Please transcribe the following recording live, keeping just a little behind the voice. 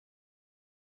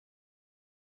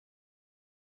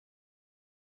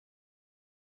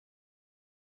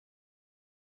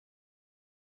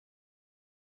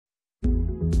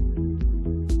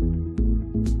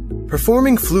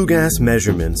Performing flue gas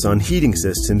measurements on heating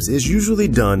systems is usually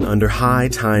done under high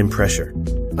time pressure.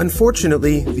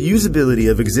 Unfortunately, the usability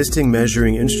of existing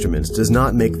measuring instruments does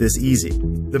not make this easy.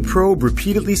 The probe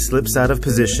repeatedly slips out of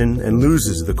position and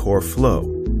loses the core flow.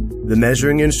 The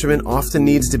measuring instrument often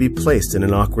needs to be placed in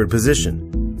an awkward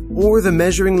position, or the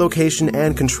measuring location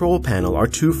and control panel are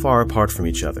too far apart from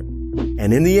each other.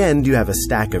 And in the end, you have a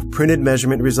stack of printed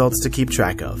measurement results to keep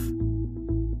track of.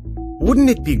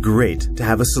 Wouldn't it be great to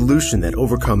have a solution that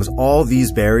overcomes all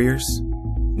these barriers?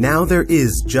 Now there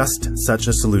is just such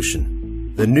a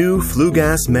solution. The new flue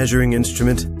gas measuring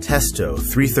instrument Testo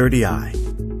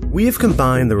 330i. We have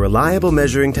combined the reliable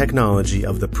measuring technology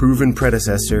of the proven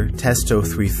predecessor Testo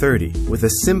 330 with a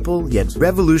simple yet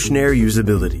revolutionary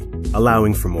usability,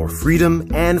 allowing for more freedom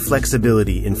and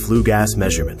flexibility in flue gas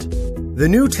measurement. The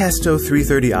new Testo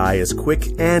 330i is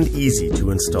quick and easy to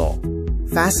install.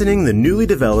 Fastening the newly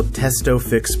developed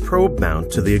testoFix probe mount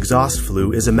to the exhaust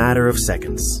flue is a matter of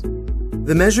seconds.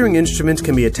 The measuring instrument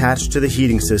can be attached to the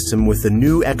heating system with the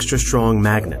new extra strong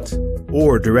magnet,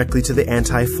 or directly to the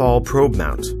anti-fall probe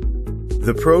mount.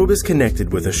 The probe is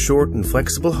connected with a short and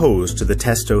flexible hose to the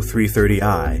Testo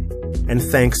 330i, and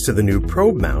thanks to the new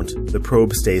probe mount, the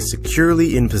probe stays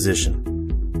securely in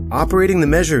position. Operating the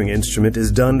measuring instrument is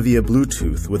done via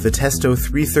Bluetooth with the Testo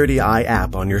 330i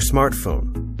app on your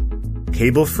smartphone,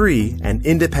 cable-free and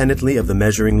independently of the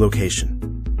measuring location.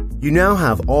 You now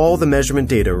have all the measurement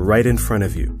data right in front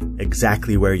of you,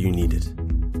 exactly where you need it.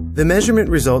 The measurement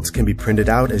results can be printed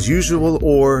out as usual,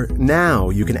 or now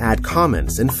you can add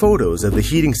comments and photos of the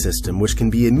heating system which can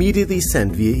be immediately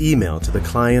sent via email to the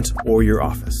client or your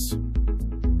office.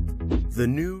 The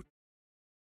new